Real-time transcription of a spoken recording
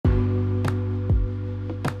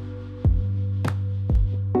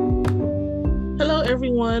Hello,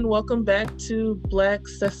 everyone. Welcome back to Black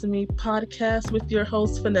Sesame Podcast with your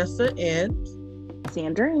hosts, Vanessa and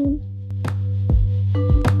Sandrine.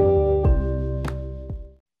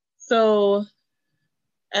 So,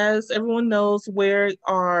 as everyone knows, we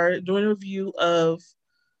are doing a review of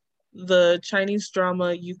the Chinese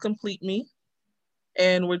drama You Complete Me,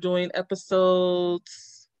 and we're doing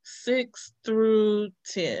episodes 6 through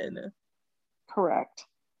 10. Correct.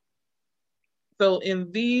 So,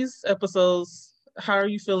 in these episodes, how are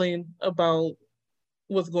you feeling about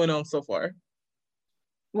what's going on so far?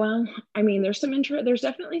 Well, I mean, there's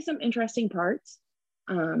definitely some interesting parts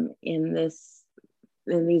in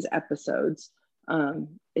these episodes.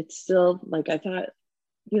 It's still like I thought,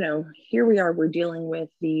 here we are, we're dealing with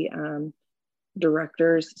the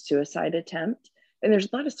director's suicide attempt, and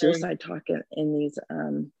there's a lot of suicide talk in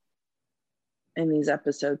these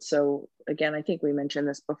episodes. So again, I think we mentioned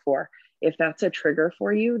this before. If that's a trigger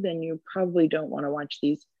for you, then you probably don't want to watch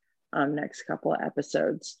these next couple of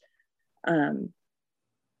episodes. And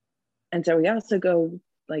so we also go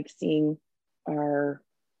like seeing our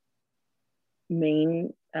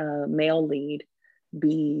main male lead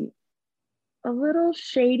be a little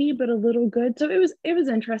shady, but a little good. So it was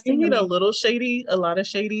interesting. You mean a little shady, a lot of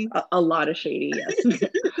shady? A lot of shady, yes.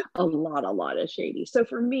 a lot of shady. So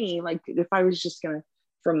for me, like if I was just gonna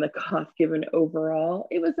from the cuff give an overall,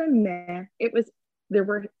 it was a meh. There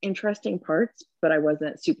were interesting parts, but I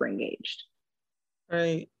wasn't super engaged.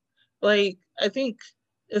 Right. Like I think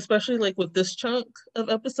especially like with this chunk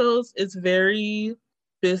of episodes, it's very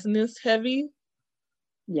business heavy.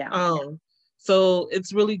 Yeah. So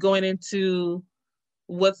it's really going into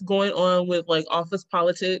what's going on with like office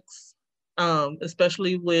politics,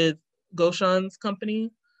 especially with Goshan's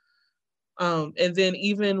company. And then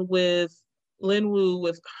even with Linwoo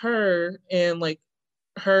with her and like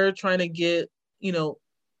her trying to get,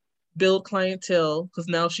 build clientele because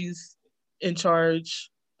now she's in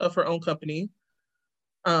charge of her own company.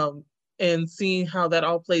 And seeing how that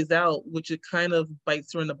all plays out, which it kind of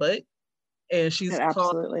bites her in the butt. And she's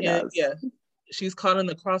absolutely does. Yeah, she's caught in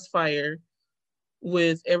the crossfire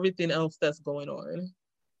with everything else that's going on.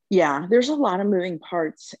 Yeah, there's a lot of moving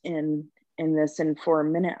parts in this, and for a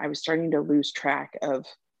minute I was starting to lose track of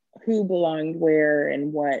who belonged where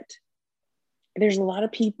and what. There's a lot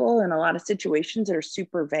of people and a lot of situations that are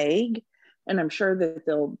super vague, and I'm sure that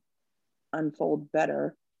they'll unfold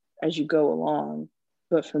better as you go along.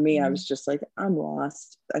 But for me, I was just like, I'm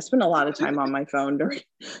lost. I spent a lot of time on my phone during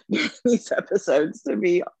these episodes, to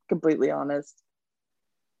be completely honest.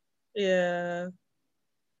 Yeah.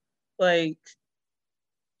 Like,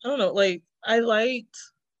 I don't know, like I liked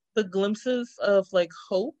the glimpses of like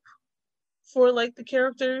hope for like the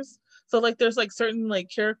characters. So like there's like certain like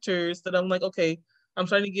characters that I'm like, okay, I'm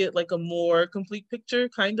trying to get like a more complete picture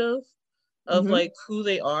kind of like who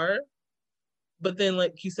they are. But then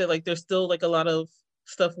like you said, like there's still like a lot of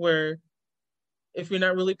stuff where if you're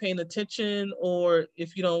not really paying attention or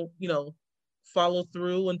if you don't, follow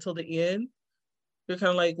through until the end, you're kind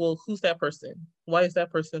of like, well, who's that person? Why is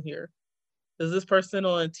that person here? Is this person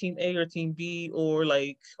on team A or team B, or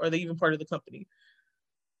like are they even part of the company?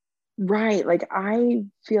 Right. Like I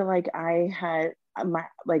feel like I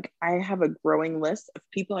have a growing list of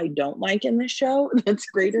people I don't like in this show that's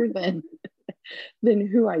greater than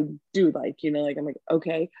who I do like. Like I'm like,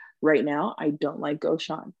 okay, right now I don't like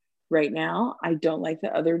Goshan. Right now I don't like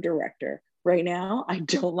the other director. Right now I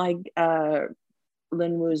don't like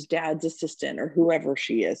Linwoo's dad's assistant or whoever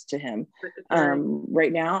she is to him.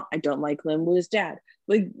 Right now I don't like Linwoo's dad.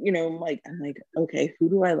 Like, I'm like, okay, who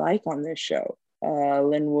do I like on this show?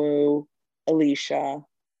 Linwoo, Alicia,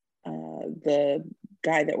 the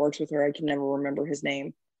guy that works with her, I can never remember his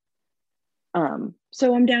name.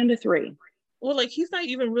 So I'm down to 3. Well, like he's not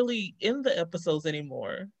even really in the episodes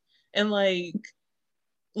anymore. And like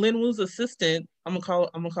Linwoo's assistant, I'm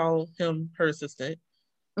gonna call him her assistant.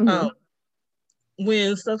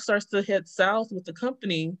 When stuff starts to head south with the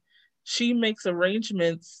company, she makes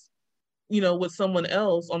arrangements, with someone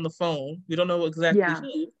else on the phone. We don't know exactly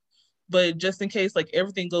who, but just in case like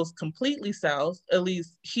everything goes completely south, at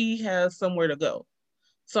least he has somewhere to go.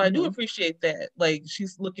 So I do appreciate that. Like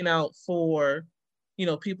she's looking out for,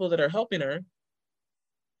 people that are helping her.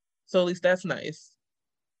 So at least that's nice.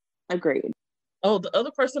 Agreed. Oh, the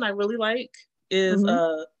other person I really like is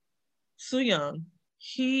Soo-young.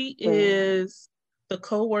 He is the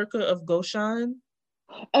co-worker of Goshan.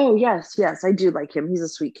 Oh, yes, I do like him. He's a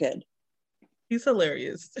sweet kid. He's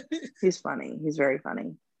hilarious. He's funny. He's very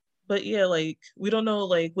funny. But yeah, like we don't know,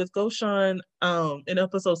 like with Goshan, in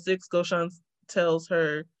episode 6, Goshan tells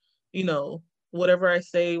her, whatever I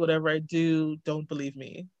say, whatever I do, don't believe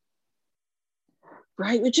me.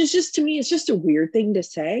 Right, which is just, to me, it's just a weird thing to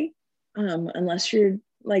say, unless you're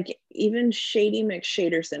like, even Shady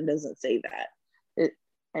McShaderson doesn't say that.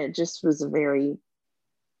 It just was a very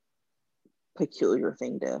peculiar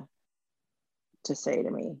thing to say to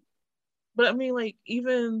me. But I mean, like,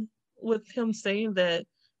 even with him saying that,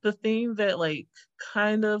 the thing that like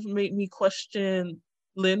kind of made me question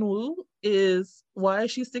Lin Wu is, why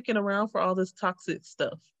is she sticking around for all this toxic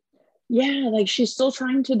stuff? Yeah, like she's still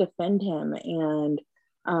trying to defend him, and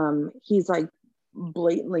he's like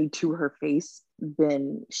blatantly to her face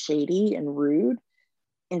been shady and rude,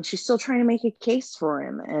 and she's still trying to make a case for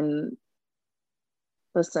him. And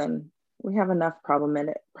listen, we have enough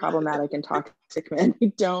problematic and toxic men.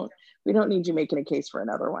 We don't need you making a case for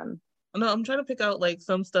another one. No, I'm trying to pick out like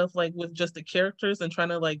some stuff like with just the characters and trying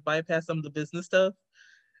to like bypass some of the business stuff.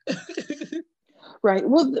 Right.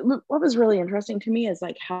 Well, what was really interesting to me is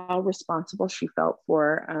like how responsible she felt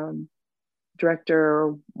for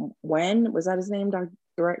director Wen. Was that his name?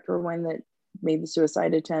 Director Wen, that made the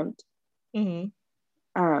suicide attempt.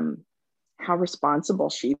 Mm-hmm. Um, how responsible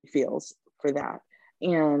she feels for that.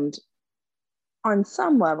 And on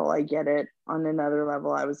some level, I get it. On another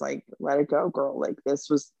level, I was like, let it go, girl. Like, this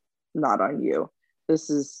was not on you. This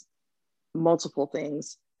is multiple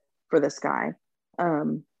things for this guy.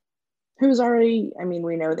 Who was already, I mean,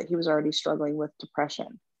 we know that he was already struggling with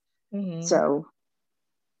depression. Mm-hmm. So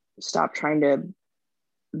stop trying to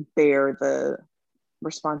bear the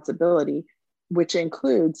responsibility, which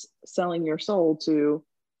includes selling your soul to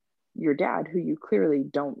your dad, who you clearly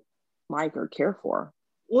don't like or care for.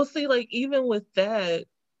 Well, see, like even with that,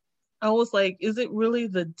 I was like, is it really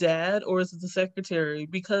the dad or is it the secretary?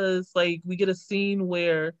 Because like we get a scene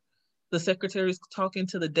where the secretary's talking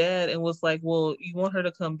to the dad and was like, well, you want her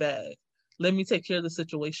to come back. Let me take care of the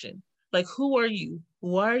situation. Like, who are you?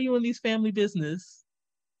 Why are you in these family business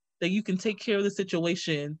that you can take care of the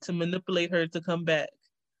situation to manipulate her to come back?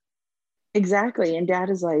 Exactly. And dad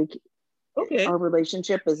is like, Okay. our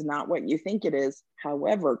relationship is not what you think it is.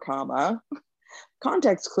 However, comma,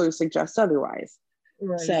 context clue suggests otherwise.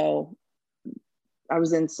 Right. So I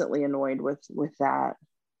was instantly annoyed with that.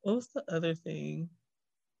 What was the other thing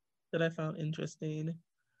that I found interesting?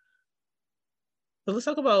 So let's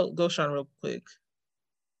talk about Goshan real quick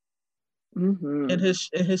Mm-hmm. and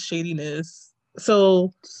his shadiness.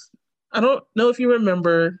 So I don't know if you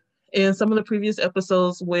remember in some of the previous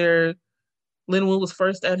episodes where Linwood was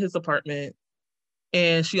first at his apartment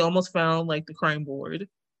and she almost found like the crime board.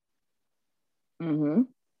 Mm-hmm.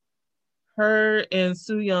 Her and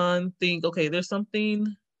Suyeon think, okay, there's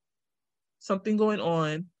something going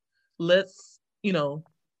on. Let's,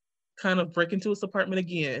 kind of break into his apartment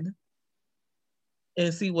again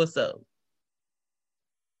and see what's up.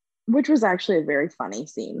 Which was actually a very funny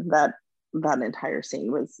scene. That entire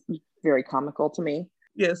scene was very comical to me.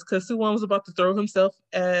 Yes, because Suwon was about to throw himself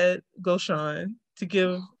at Goshan to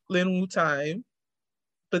give Lin Wu time,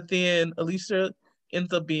 but then Alicia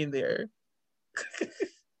ends up being there.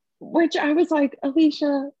 Which I was like,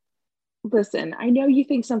 Alicia, listen, I know you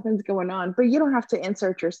think something's going on, but you don't have to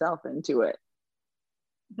insert yourself into it.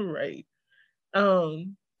 Right.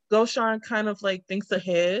 Um, Goshan kind of like thinks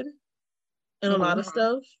ahead in a lot Mm-hmm. of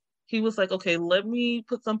stuff. He was like, okay, let me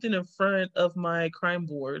put something in front of my crime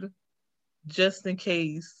board just in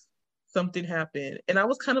case something happened. And I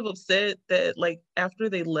was kind of upset that like after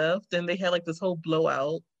they left and they had like this whole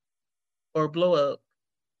blowout or blow up,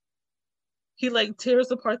 he like tears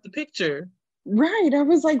apart the picture. Right. I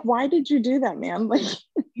was like, why did you do that, man? Like,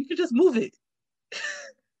 You could just move it.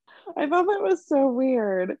 I thought that was so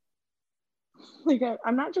weird. Like,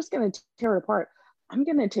 I'm not just going to tear it apart. I'm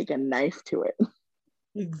going to take a knife to it.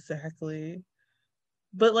 Exactly.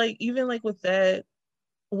 But like even like with that,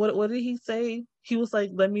 what did he say? He was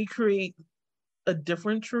like, let me create a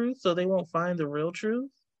different truth so they won't find the real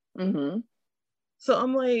truth. Mm-hmm. So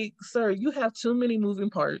I'm like, sir, you have too many moving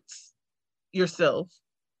parts yourself.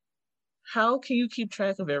 How can you keep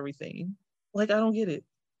track of everything? Like I don't get it.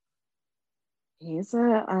 He's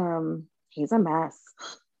a mess.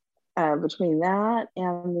 Between that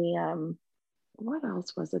and the what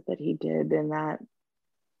else was it that he did in that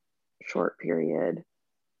short period?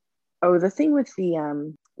 Oh, the thing with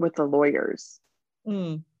the lawyers,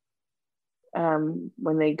 Mm.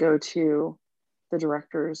 when they go to the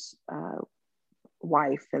director's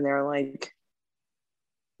wife and they're like,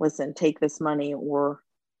 listen, take this money or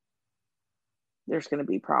there's going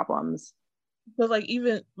to be problems. But like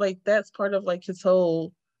even like that's part of like his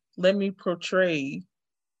whole let me portray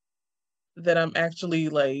that I'm actually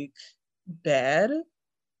like bad,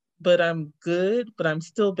 but I'm good, but I'm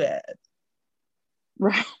still bad.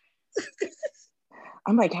 Right.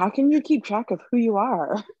 I'm like, how can you keep track of who you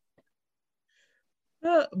are?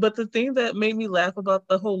 Yeah, but the thing that made me laugh about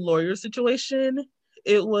the whole lawyer situation,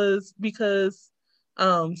 it was because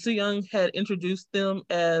Soo Young had introduced them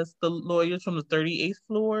as the lawyers from the 38th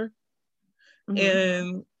floor. Mm-hmm.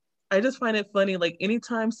 And I just find it funny, like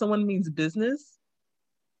anytime someone means business,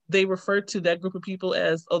 they refer to that group of people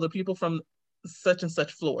as, oh, the people from such and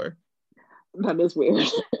such floor. That is weird.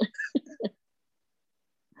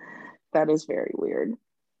 That is very weird.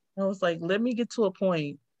 I was like, let me get to a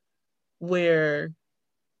point where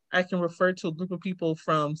I can refer to a group of people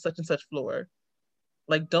from such and such floor.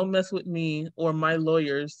 Like, don't mess with me or my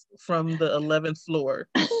lawyers from the 11th floor.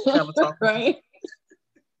 Have a talk with me. Right?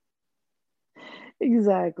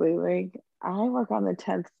 Exactly. Like, I work on the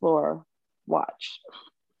 10th floor. Watch.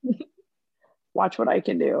 Watch what I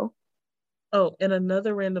can do. Oh, and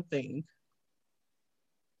another random thing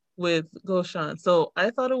with Goshan. So I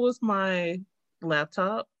thought it was my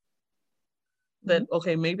laptop that,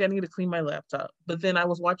 okay, maybe I need to clean my laptop. But then I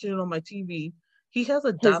was watching it on my TV. He has a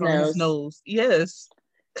His dot on his nose. nose. Yes.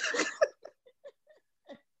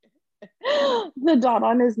 The dot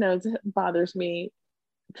on his nose bothers me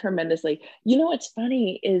tremendously. You know what's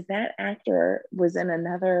funny is that actor was in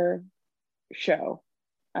another show.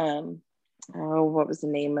 Um, oh, what was the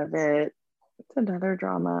name of it? It's another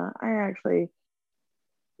drama. I actually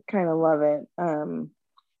kind of love it.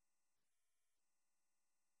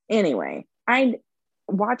 Anyway, I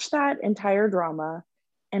watched that entire drama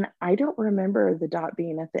and I don't remember the dot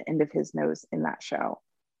being at the end of his nose in that show,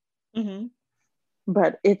 Mm-hmm.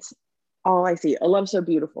 but it's all I see. A Love So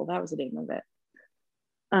Beautiful. That was the name of it.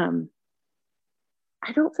 Um,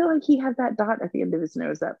 I don't feel like he had that dot at the end of his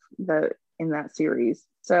nose that the in that series.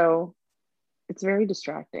 So it's very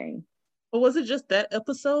distracting. But was it just that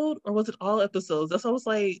episode or was it all episodes? That's what I was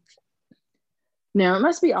like. No, it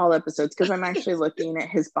must be all episodes because I'm actually looking at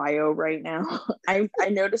his bio right now. I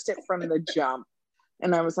noticed it from the jump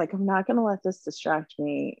and I was like, I'm not gonna let this distract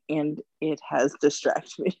me. And it has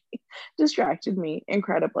distracted me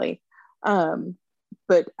incredibly. Um,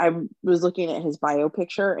 but I was looking at his bio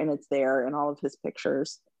picture and it's there in all of his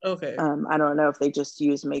pictures. Okay. I don't know if they just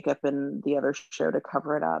use makeup in the other show to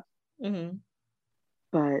cover it up, Mm-hmm.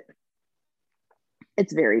 but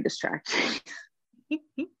it's very distracting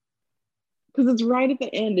because it's right at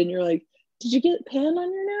the end and you're like, did you get pen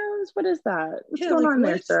on your nose? What is that? What's Yeah, going like on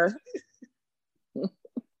there, what? sir?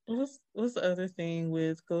 What's the other thing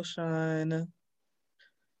with Goshan?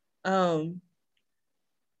 Um,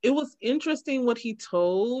 it was interesting what he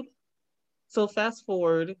told. So fast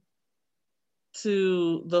forward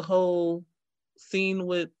to the whole scene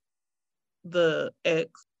with the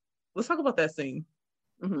ex. Let's talk about that scene.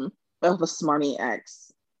 Mm-hmm. Oh, the smarmy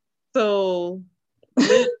ex. So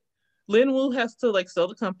Lin, Lin Wu has to like sell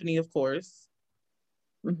the company, of course.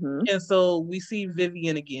 Mm-hmm. And so we see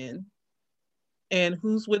Vivian again. And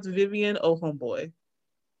who's with Vivian? Oh, homeboy.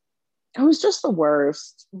 It was just the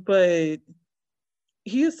worst. But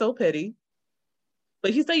he is so petty.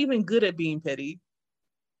 But he's not even good at being petty.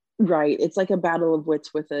 Right. It's like a battle of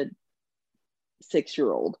wits with a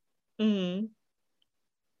 6-year-old. Mm-hmm.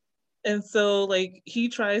 And so like he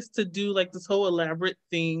tries to do like this whole elaborate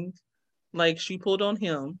thing, like she pulled on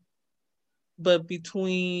him, but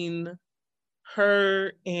between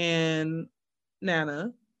her and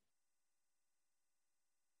Nana,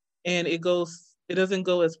 and it doesn't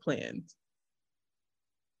go as planned.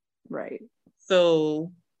 Right.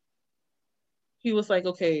 So he was like,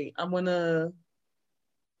 okay, I'm gonna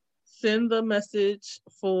send the message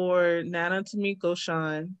for Nana to meet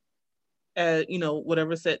Goshan at,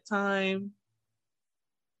 whatever set time.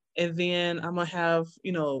 And then I'm gonna have,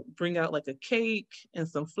 bring out like a cake and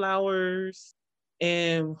some flowers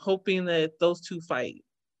and hoping that those two fight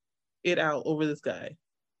it out over this guy.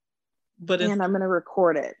 But And it's, I'm going to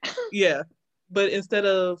record it. yeah, but instead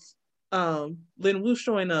of Lin Wu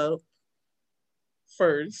showing up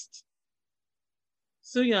first,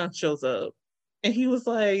 Suyan shows up and he was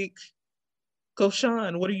like,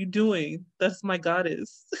 Goshan, what are you doing? That's my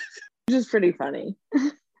goddess. Which is pretty funny.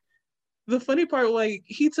 The funny part, like,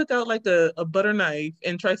 he took out like a butter knife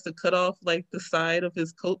and tries to cut off like the side of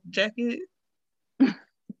his coat jacket.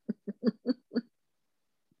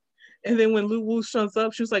 And then when Lu Wu shows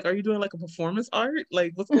up, she was like, are you doing like a performance art?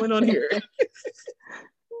 Like, what's going on here?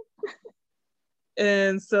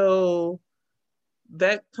 And so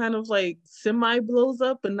that kind of like semi blows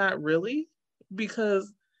up, but not really,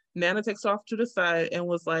 because Nana takes off to the side and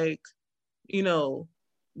was like, you know,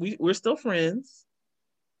 we're still friends,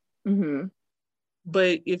 Mm-hmm.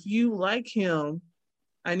 but if you like him,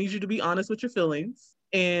 I need you to be honest with your feelings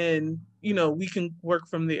and, we can work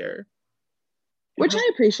from there. which I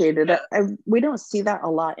appreciated. Yeah. We don't see that a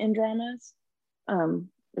lot in dramas.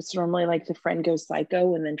 It's normally like the friend goes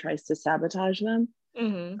psycho and then tries to sabotage them.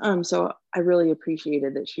 Mm-hmm. So I really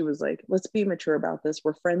appreciated that she was like, let's be mature about this.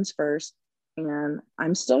 We're friends first, and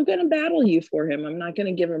I'm still gonna battle you for him. I'm not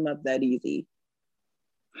gonna give him up that easy.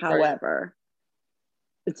 Right. However,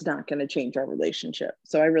 it's not gonna change our relationship.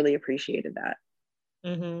 So I really appreciated that.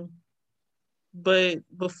 Mm-hmm. But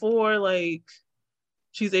before like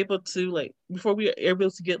she's able to like before we are able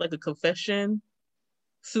to get like a confession,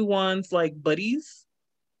 Suwon's like buddies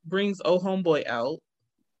brings Oh Homeboy out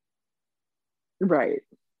Right.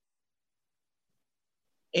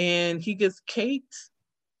 and he gets caked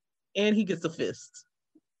and he gets a fist,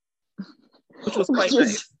 which was Which quite was,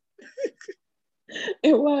 nice.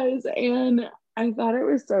 it was. And I thought it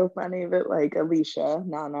was so funny that like Alicia,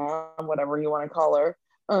 Nana, whatever you want to call her,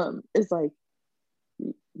 is like,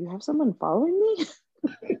 you have someone following me?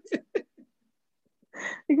 Like,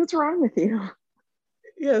 what's wrong with you?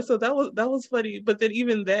 Yeah, so that was funny. But then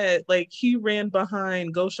even that, like he ran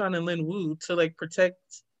behind Goshan and Lin Wu to like protect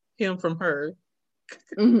him from her.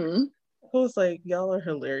 Mm-hmm. I was like, y'all are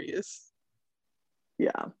hilarious.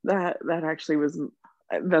 Yeah, that actually was,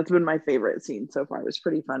 that's been my favorite scene so far. It was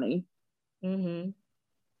pretty funny. Hmm.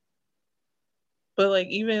 But like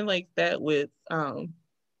even like that with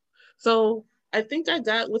so I think I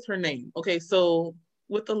got with her name. Okay, so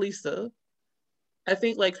with Elisa, I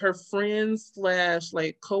think like her friends slash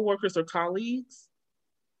like coworkers or colleagues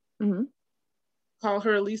Mm-hmm. call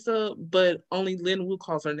her Elisa, but only Lin Wu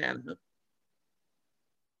calls her Nana.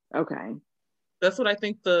 Okay. That's what I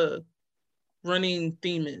think the running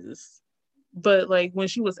theme is. But like when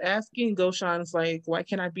she was asking Goshan's like, why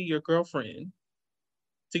can't I be your girlfriend?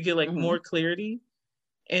 To get like Mm-hmm. more clarity.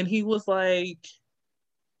 And he was like,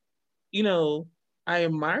 you know, I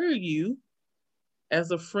admire you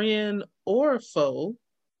as a friend or a foe.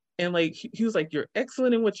 And like he was like, you're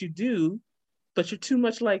excellent in what you do, but you're too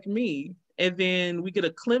much like me. And then we get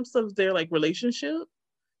a glimpse of their like relationship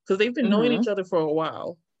because they've been knowing Mm-hmm. each other for a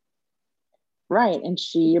while. Right. And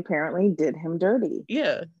she apparently did him dirty.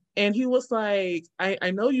 Yeah. And he was like,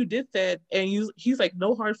 I know you did that. And he's like,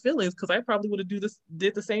 no hard feelings, because I probably would have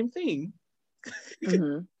did the same thing.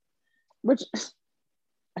 Mm-hmm. Which,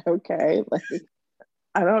 okay, like,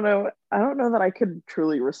 I don't know. I don't know that I could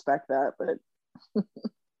truly respect that, but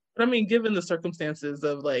But I mean, given the circumstances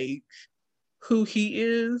of like who he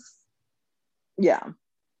is, yeah.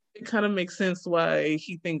 it kind of makes sense why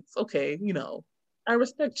he thinks, okay, I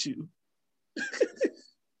respect you.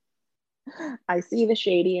 I see the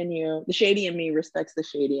shady in you. The shady in me respects the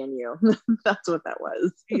shady in you. That's what that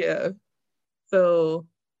was. Yeah. So,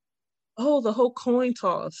 oh, the whole coin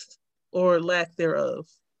toss or lack thereof.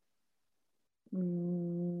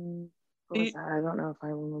 What was You, that? I don't know if I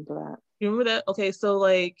remember that. you remember that? Okay, so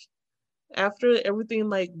like after everything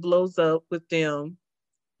like blows up with them,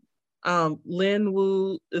 Lin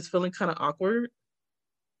Wu is feeling kind of awkward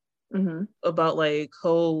Mm-hmm. about like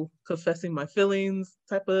whole confessing my feelings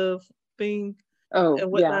type of thing Oh, and yeah.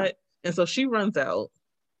 whatnot. And so she runs out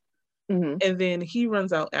Mm-hmm. and then he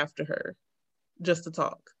runs out after her just to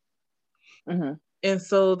talk. Mm-hmm. And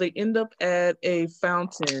so they end up at a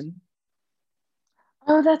fountain.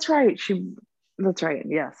 Oh, that's right. That's right.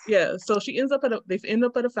 Yes. Yeah, so they end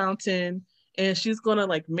up at a fountain and she's gonna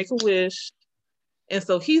like make a wish. And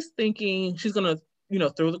so he's thinking she's gonna,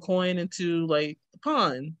 throw the coin into like the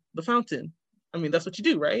pond, the fountain. I mean, that's what you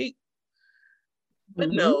do, right? But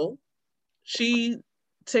Mm-hmm. no, she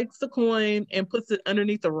takes the coin and puts it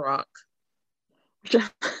underneath a rock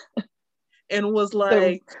and was So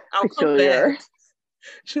like, I'll come back. peculiar.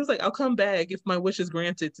 She was like, I'll come back if my wish is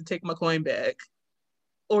granted to take my coin back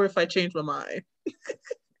or if I change my mind.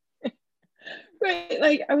 Right.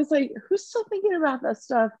 Like, I was like, who's still thinking about that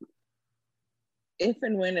stuff if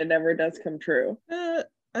and when it ever does come true? Uh,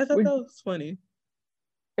 I thought We, that was funny.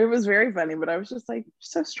 it was very funny, but I was just like,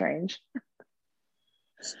 so strange.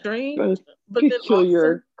 Strange, Both but then also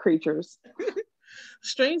peculiar creatures.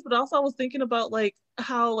 strange, but also I was thinking about like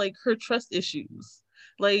how like her trust issues.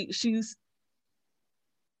 Like she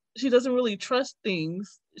doesn't really trust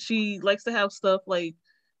things. She likes to have stuff like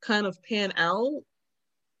kind of pan out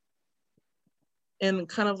and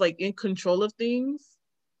kind of like in control of things.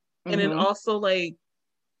 And it Mm-hmm. also like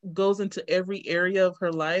goes into every area of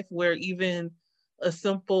her life where even a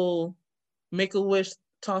simple make a wish,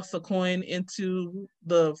 toss a coin into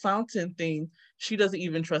the fountain thing, she doesn't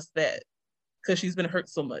even trust that because she's been hurt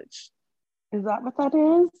so much. Is that what that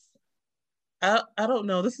is? I don't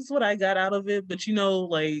know. This is what I got out of it, but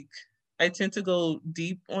like I tend to go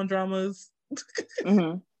deep on dramas.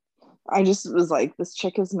 Mm-hmm. I just was like, this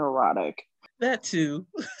chick is neurotic. That too.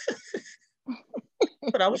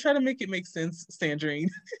 But I was trying to make it make sense, Sandrine.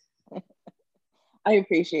 I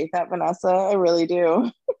appreciate that, Vanessa. I really do.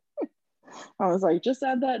 I was like, just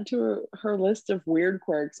add that to her list of weird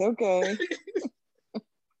quirks. Okay.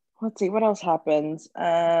 Let's see what else happens.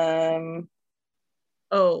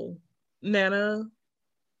 Oh, Nana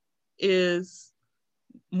is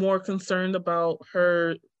more concerned about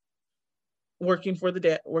her working for the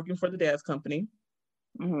dad's company.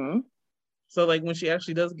 Mm-hmm. So like when she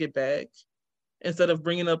actually does get back, instead of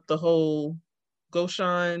bringing up the whole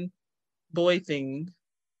Goshan boy thing,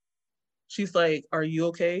 she's like, "Are you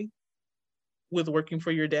okay with working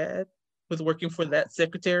for your dad? With working for that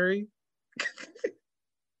secretary?"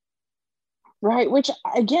 Right, which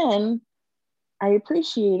again, I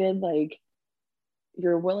appreciated, like,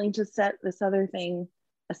 you're willing to set this other thing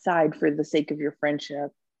aside for the sake of your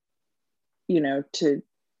friendship, to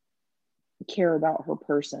care about her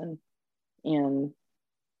person and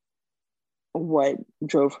what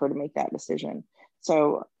drove her to make that decision.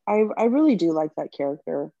 So I really do like that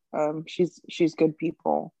character. She's good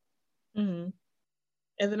people. Mm-hmm.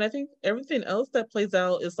 And then I think everything else that plays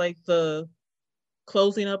out is like the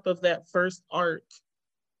closing up of that first arc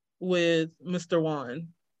with Mr. Wan.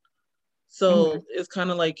 So Mm-hmm. it's kind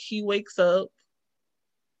of like he wakes up,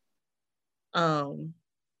 um,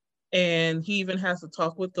 and he even has to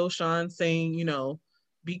talk with Goshan saying,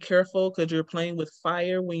 be careful because you're playing with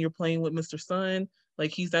fire when you're playing with Mr. Sun.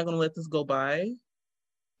 Like he's not gonna let this go by.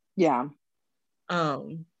 Yeah.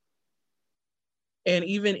 Um, and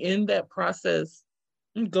even in that process,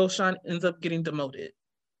 Goshan ends up getting demoted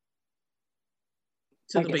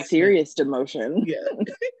to Like the a basement. serious demotion.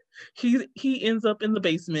 Yeah. he ends up in the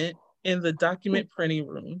basement in the document printing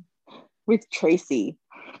room. With Tracy.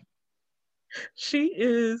 She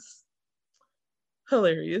is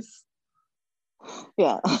hilarious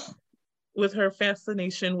Yeah. with her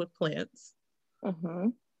fascination with plants. Mm-hmm.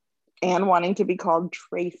 And wanting to be called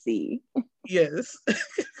Tracy. Yes.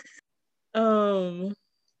 um,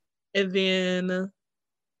 and then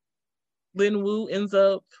Lin Wu ends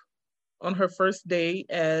up on her first day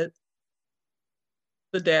at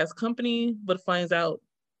the dad's company, but finds out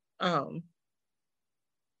um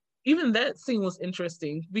even that scene was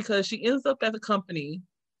interesting because she ends up at the company,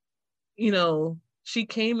 she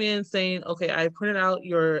came in saying, okay, I printed out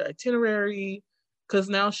your itinerary because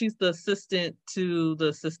now she's the assistant to the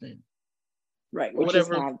assistant. Right, Or which is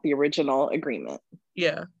whatever. not the original agreement.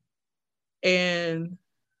 Yeah. And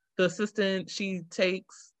the assistant, she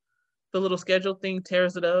takes the little schedule thing,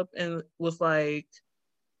 tears it up, and was like,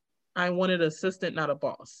 I wanted an assistant, not a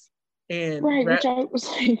boss. And Right, which I was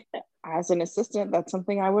like, as an assistant, that's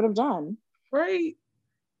something I would have done. right.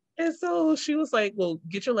 And so she was like, well,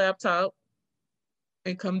 get your laptop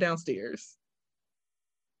and come downstairs.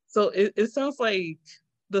 So it sounds like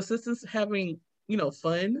the assistant's having,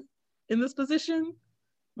 fun in this position,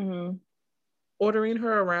 Mm-hmm. ordering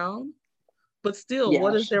her around. But still,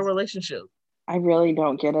 what Yeah, is their relationship? I really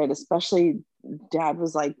don't get it. Especially dad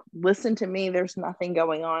was like, listen to me, there's nothing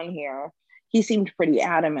going on here. He seemed pretty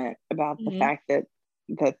adamant about the Mm-hmm. fact that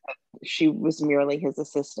she was merely his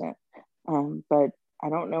assistant. But I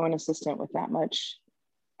don't know an assistant with that much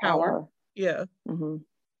Power. power. Yeah.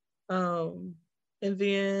 Mm-hmm. Um, and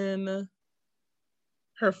then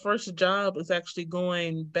her first job is actually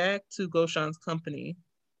going back to Goshan's company,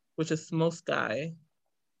 which is Smoke Sky,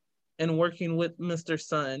 and working with Mr.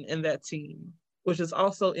 Sun and that team, which is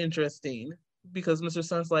also interesting because Mr.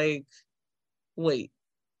 Sun's like, wait,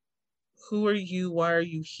 who are you? Why are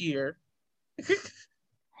you here?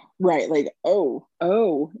 Right, like,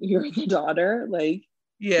 you're the daughter. Like,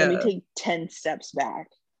 let me Yeah, take 10 steps back.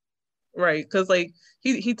 right. Because like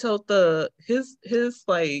he told his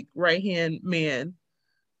like right hand man,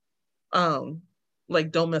 um,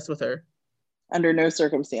 like don't mess with her. Under no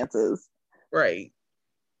circumstances. Right.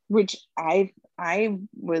 Which I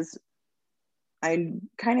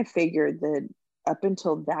kind of figured that up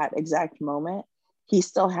until that exact moment, he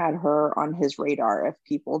still had her on his radar of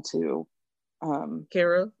people to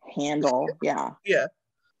Kara. handle. Yeah. Yeah.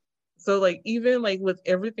 So like even like with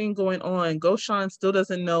everything going on, Goshan still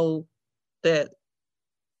doesn't know that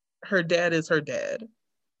her dad is her dad.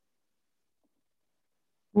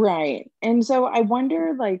 Right. And so I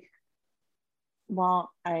wonder, like,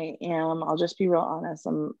 well, I'll just be real honest,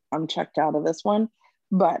 I'm checked out of this one,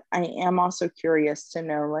 but I am also curious to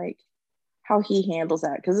know, like, how he handles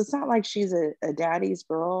that, because it's not like she's a daddy's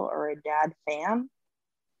girl or a dad fan.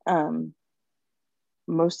 Um,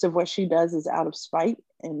 most of what she does is out of spite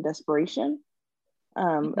and desperation,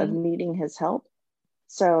 of Mm-hmm. needing his help.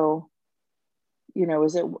 So,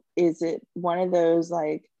 is it one of those,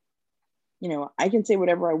 like, you know, I can say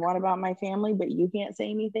whatever I want about my family, but you can't say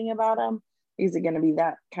anything about them. Is it going to be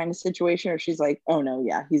that kind of situation? Or she's like, oh no,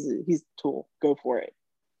 yeah, he's a tool. Go for it.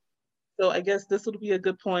 So I guess this would be a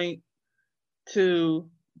good point to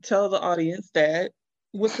tell the audience that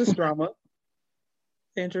with this drama,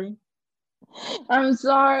 Sandrine. I'm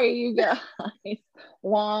sorry, you guys.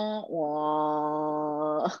 Wah,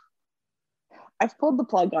 wah. I've pulled the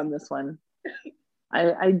plug on this one.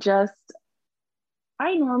 I just,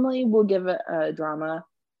 I normally will give a drama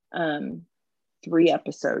 3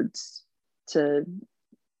 episodes to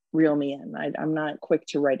reel me in. I'm not quick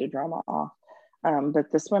to write a drama off.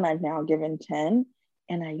 But this one I've now given 10,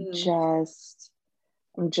 and I'm just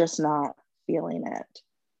not feeling it.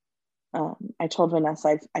 I told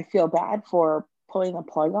Vanessa I feel bad for pulling the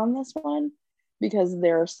plug on this one because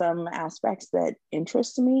there are some aspects that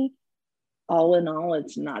interest me. All in all,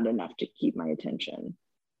 it's not enough to keep my attention.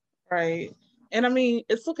 Right. And I mean,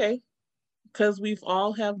 it's okay because we've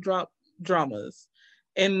all have dropped dramas.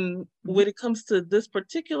 And when it comes to this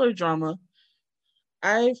particular drama,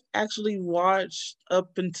 I've actually watched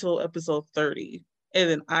up until episode 30, and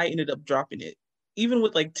then I ended up dropping it. Even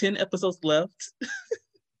with like 10 episodes left,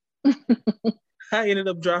 I ended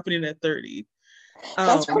up dropping it at 30.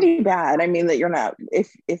 That's pretty bad. I mean, that you're not,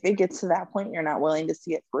 if it gets to that point, you're not willing to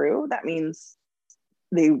see it through. That means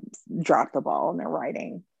they dropped the ball in their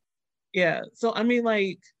writing. Yeah. So, I mean,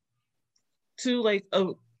 like, to like a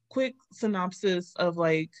quick synopsis of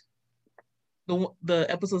like the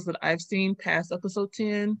episodes that I've seen past episode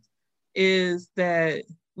 10 is that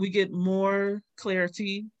we get more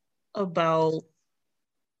clarity about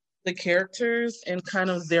the characters and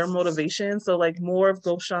kind of their motivation. So like more of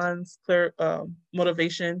Goshan's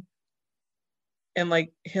motivation and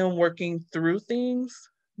like him working through things,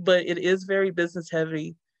 but it is very business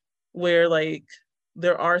heavy where like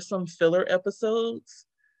there are some filler episodes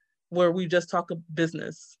where we just talk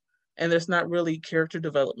business and there's not really character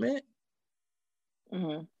development.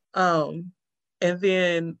 Mm-hmm. And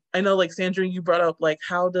then I know like Sandra, you brought up like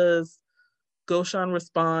how does Goshan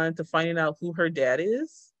respond to finding out who her dad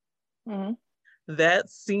is? Mm-hmm. That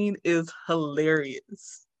scene is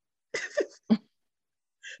hilarious.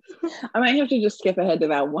 I might have to just skip ahead to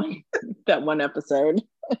that one episode.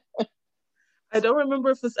 I don't remember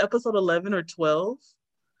if it's episode 11 or 12,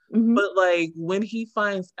 mm-hmm. but like when he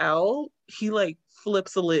finds out, he like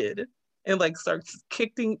flips a lid and like starts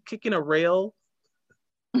kicking a rail.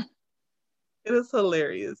 It is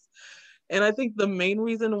hilarious. And I think the main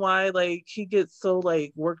reason why like he gets so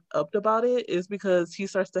like worked up about it is because he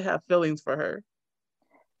starts to have feelings for her.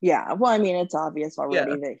 Yeah. Well, I mean, it's obvious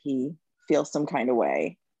already Yeah. that he feels some kind of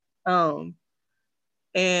way. And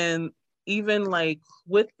even like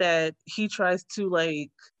with that, he tries to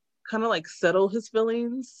like kind of like settle his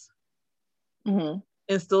feelings mm-hmm.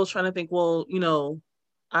 and still trying to think, well, you know,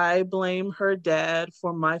 I blame her dad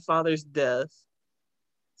for my father's death.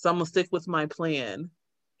 So I'm gonna stick with my plan.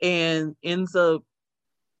 And ends up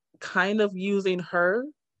kind of using her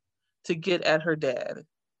to get at her dad.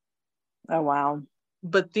 Oh wow.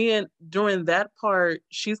 But then during that part,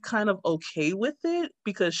 she's kind of okay with it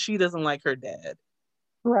because she doesn't like her dad.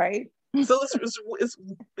 Right. So it's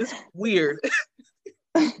weird.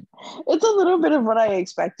 It's a little bit of what I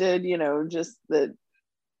expected, you know, just that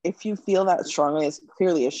if you feel that strongly as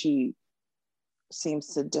clearly as she seems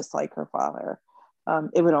to dislike her father,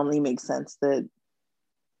 it would only make sense that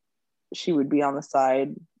she would be on the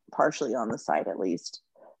side, partially on the side at least,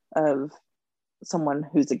 of someone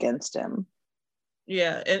who's against him.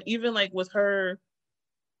 Yeah, and even like with her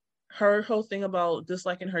whole thing about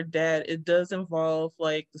disliking her dad, it does involve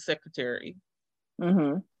like the secretary.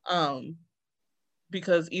 Mm-hmm.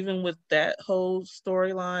 Because even with that whole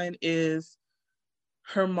storyline is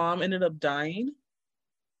her mom ended up dying.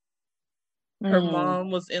 Her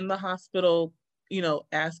mom was in the hospital, you know,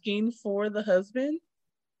 asking for the husband,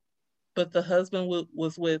 but the husband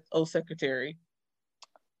was with secretary.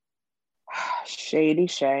 Shady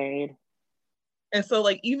shade. And so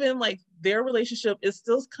like even like their relationship is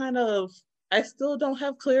still kind of, I still don't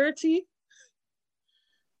have clarity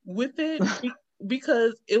with it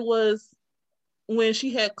because it was when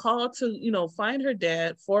she had called to, you know, find her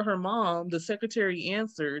dad for her mom, the secretary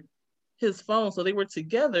answered his phone. So they were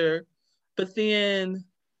together, but then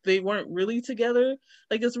they weren't really together.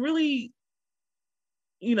 Like it's really,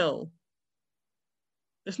 you know,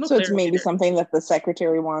 there's no So it's clarity maybe there. something that the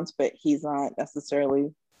secretary wants, but he's not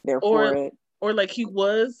necessarily there for it. Or like he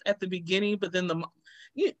was at the beginning, but then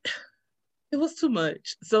it was too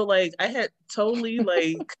much. So like I had totally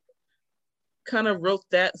like kind of wrote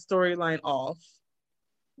that storyline off.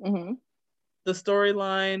 Mm-hmm. the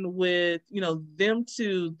storyline with, them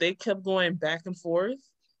two, they kept going back and forth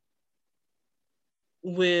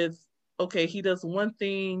with, okay, he does one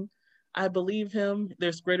thing, I believe him,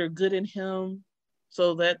 there's greater good in him.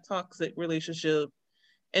 So that toxic relationship.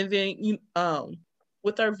 And then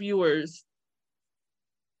with our viewers,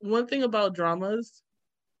 one thing about dramas,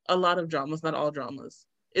 a lot of dramas, not all dramas,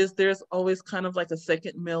 is there's always kind of like a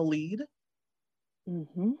second male lead.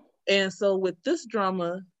 Mm-hmm. And so with this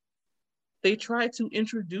drama, they try to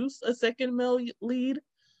introduce a second male lead,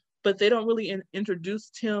 but they don't really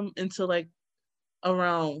introduce him until like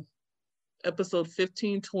around episode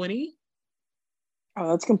 15, 20. Oh,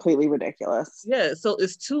 that's completely ridiculous. Yeah, so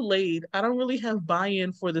it's too late. I don't really have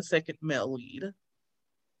buy-in for the second male lead.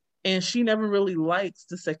 And she never really likes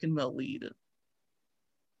the second male lead.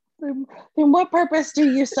 Then what purpose do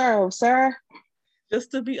you serve, sir?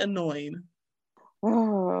 Just to be annoying.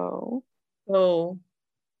 Oh. So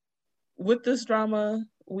with this drama,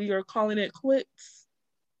 we are calling it quits.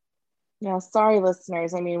 Yeah, sorry,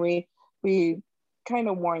 listeners. I mean, we kind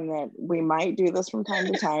of warn that we might do this from time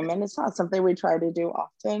to time, and it's not something we try to do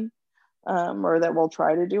often, or that we'll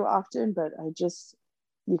try to do often. But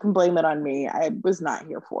you can blame it on me. I was not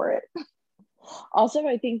here for it. Also,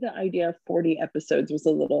 I think the idea of 40 episodes was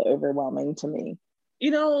a little overwhelming to me. I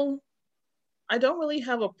don't really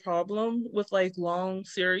have a problem with like long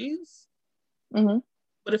series, mm-hmm.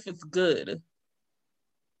 but if it's good.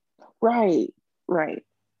 Right.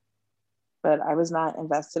 But I was not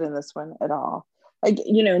invested in this one at all. Like,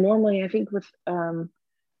 normally I think with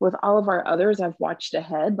all of our others, I've watched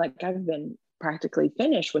ahead. Like I've been practically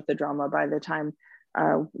finished with the drama by the time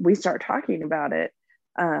we start talking about it.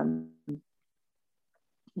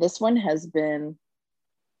 This one has been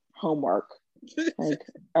homework. Like,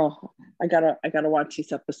 oh, I gotta watch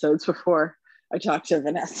these episodes before I talk to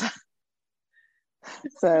Vanessa.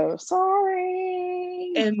 So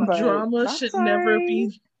sorry. And dramas should never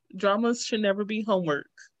be homework.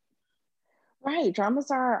 Right.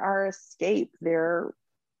 Dramas are our escape. They're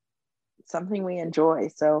something we enjoy.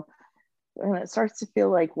 So when it starts to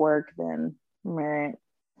feel like work, then right.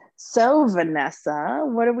 So Vanessa,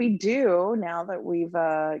 what do we do now that we've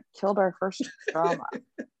killed our first drama?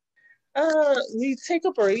 We take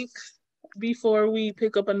a break before we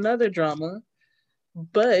pick up another drama,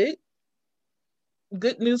 but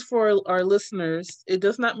good news for our listeners, it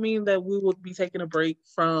does not mean that we will be taking a break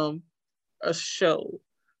from a show.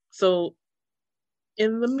 So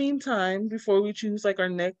in the meantime, before we choose like our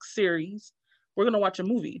next series, we're gonna watch a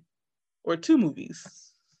movie or two movies.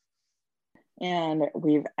 And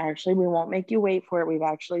we won't make you wait for it. We've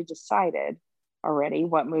actually decided already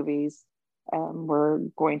what movies we're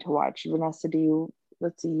going to watch. Vanessa,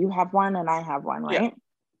 let's see, you have one and I have one, right? Yeah.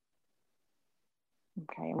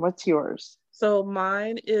 Okay, what's yours? So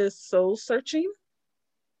mine is Soul Searching.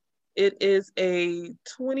 It is a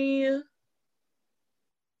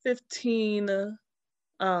 2015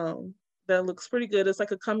 that looks pretty good. It's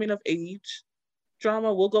like a coming of age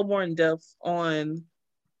drama. We'll go more in depth on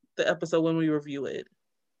the episode when we review it.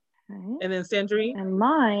 Okay. And then Sandrine? And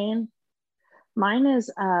mine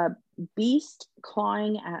is Beast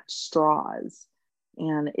Clawing at Straws.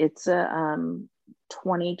 And it's a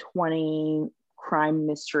 2020 crime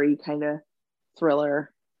mystery kind of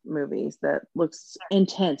thriller movies that looks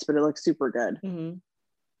intense, but it looks super good. Mm-hmm.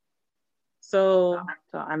 So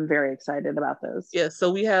I'm very excited about those. Yeah,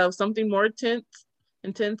 so we have something more intense,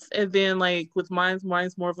 and then like with mine's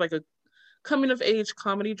more of like a coming of age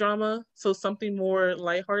comedy drama, so something more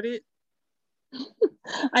lighthearted.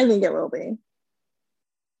 I think it will be.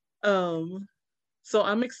 So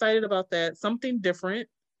I'm excited about that. Something different.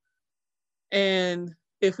 And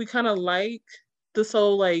if we kind of like this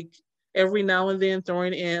whole like every now and then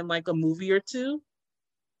throwing in like a movie or two,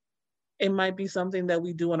 it might be something that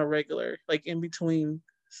we do on a regular, like in between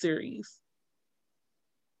series.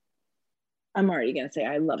 I'm already going to say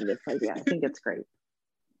I love this idea. I think it's great.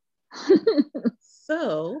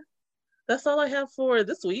 So that's all I have for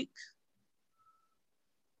this week.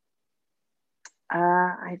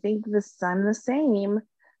 I think I'm the same.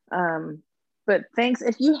 But thanks.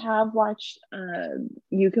 If you have watched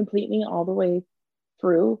You Complete Me all the way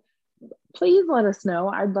through, please let us know.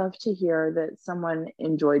 I'd love to hear that someone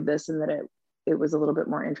enjoyed this and that it was a little bit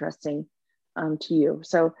more interesting to you.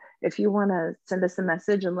 So if you want to send us a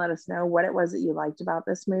message and let us know what it was that you liked about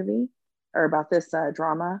this movie or about this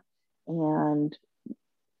drama, and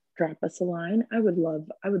drop us a line, I would love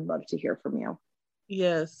to hear from you.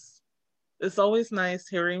 Yes, it's always nice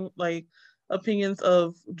hearing like opinions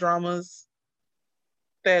of dramas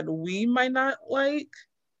that we might not like,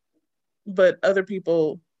 but other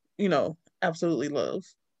people, absolutely love.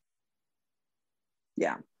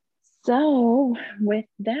 Yeah. So with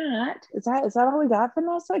that, is that all we got,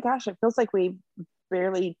 Vanessa? Gosh, it feels like we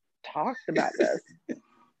barely talked about this.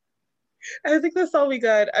 I think that's all we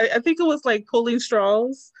got. I think it was like pulling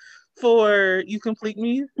straws for You Complete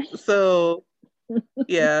Me. So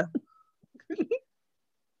yeah.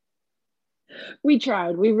 We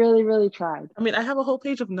tried. We really, really tried. I mean, I have a whole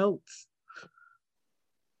page of notes,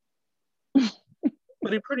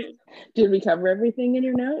 but it pretty Did we cover everything in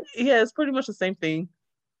your notes? yeah, it's pretty much the same thing.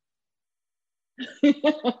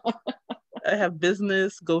 I have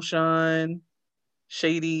business, Goshan,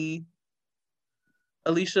 Shady,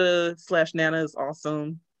 Alicia slash Nana is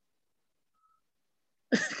awesome.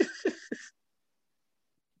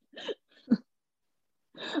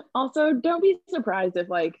 Also, don't be surprised if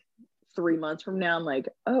like 3 months from now I'm like,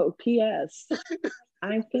 oh, P.S.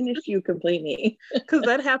 I finished You Complete Me. Because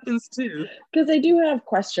that happens too. Because I do have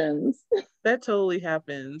questions. That totally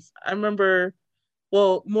happens. I remember,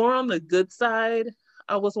 well, more on the good side,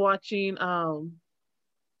 I was watching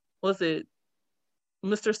was it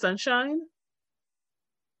Mr. Sunshine?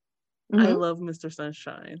 I Mm-hmm. love Mr.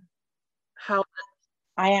 Sunshine. How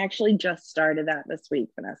I actually just started that this week,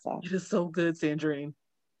 Vanessa. it is so good, Sandrine.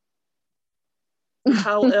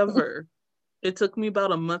 However, it took me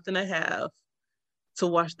about a month and a half to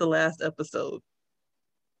watch the last episode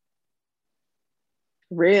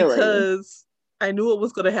Really? because I knew it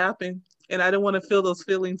was going to happen and I didn't want to feel those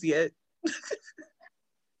feelings yet.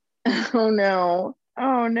 Oh no.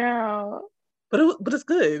 Oh no. But it's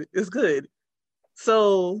good. It's good.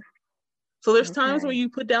 So there's times when Okay. you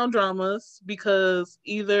put down dramas because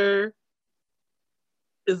either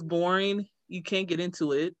it's boring, you can't get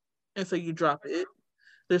into it, and so you drop it.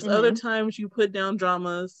 There's other Mm-hmm. times you put down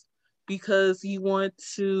dramas because you want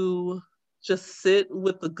to just sit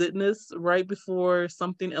with the goodness right before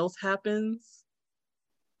something else happens,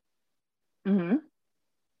 Mm-hmm.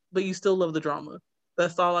 but you still love the drama.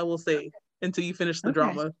 That's all I will say until you finish the Okay.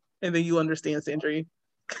 drama, and then you understand, Sandry.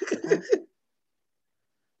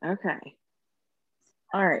 Okay.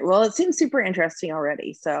 All right. Well, it seems super interesting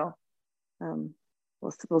already. So um,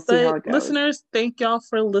 we'll see how But it goes. listeners, thank y'all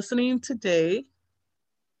for listening today,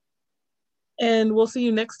 and we'll see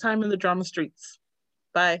you next time in the drama streets.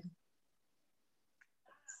 Bye.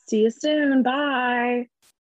 See you soon. Bye.